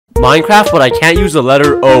Minecraft, but I can't use the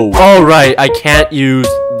letter O. Alright, I can't use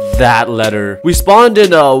that letter. We spawned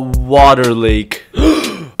in a water lake.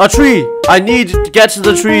 A tree! I need to get to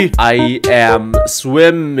the tree. I am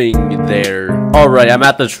swimming there. Alright, I'm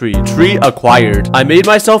at the tree. Tree acquired. I made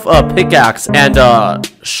myself a pickaxe and a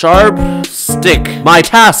sharp stick. My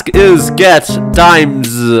task is get dimes.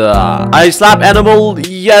 I slap animal.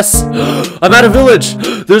 Yes. I'm at a village.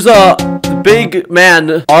 There's a big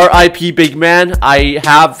man. R.I.P. big man. I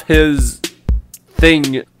have his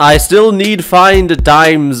thing. I still need find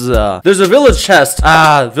dimes. There's a village chest.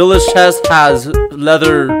 Village chest has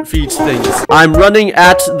leather feet things. I'm running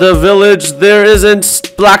at the village. There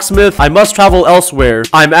isn't blacksmith. I must travel elsewhere.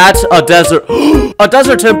 I'm at a desert. A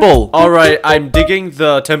desert temple. Alright, I'm digging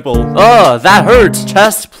the temple. That hurts.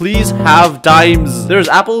 Chest, please have dimes. There's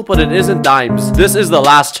apple, but it isn't dimes. This is the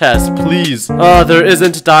last chest, please. There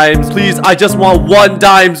isn't dimes. Please, I just want 1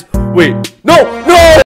 dimes. Wait, no, no!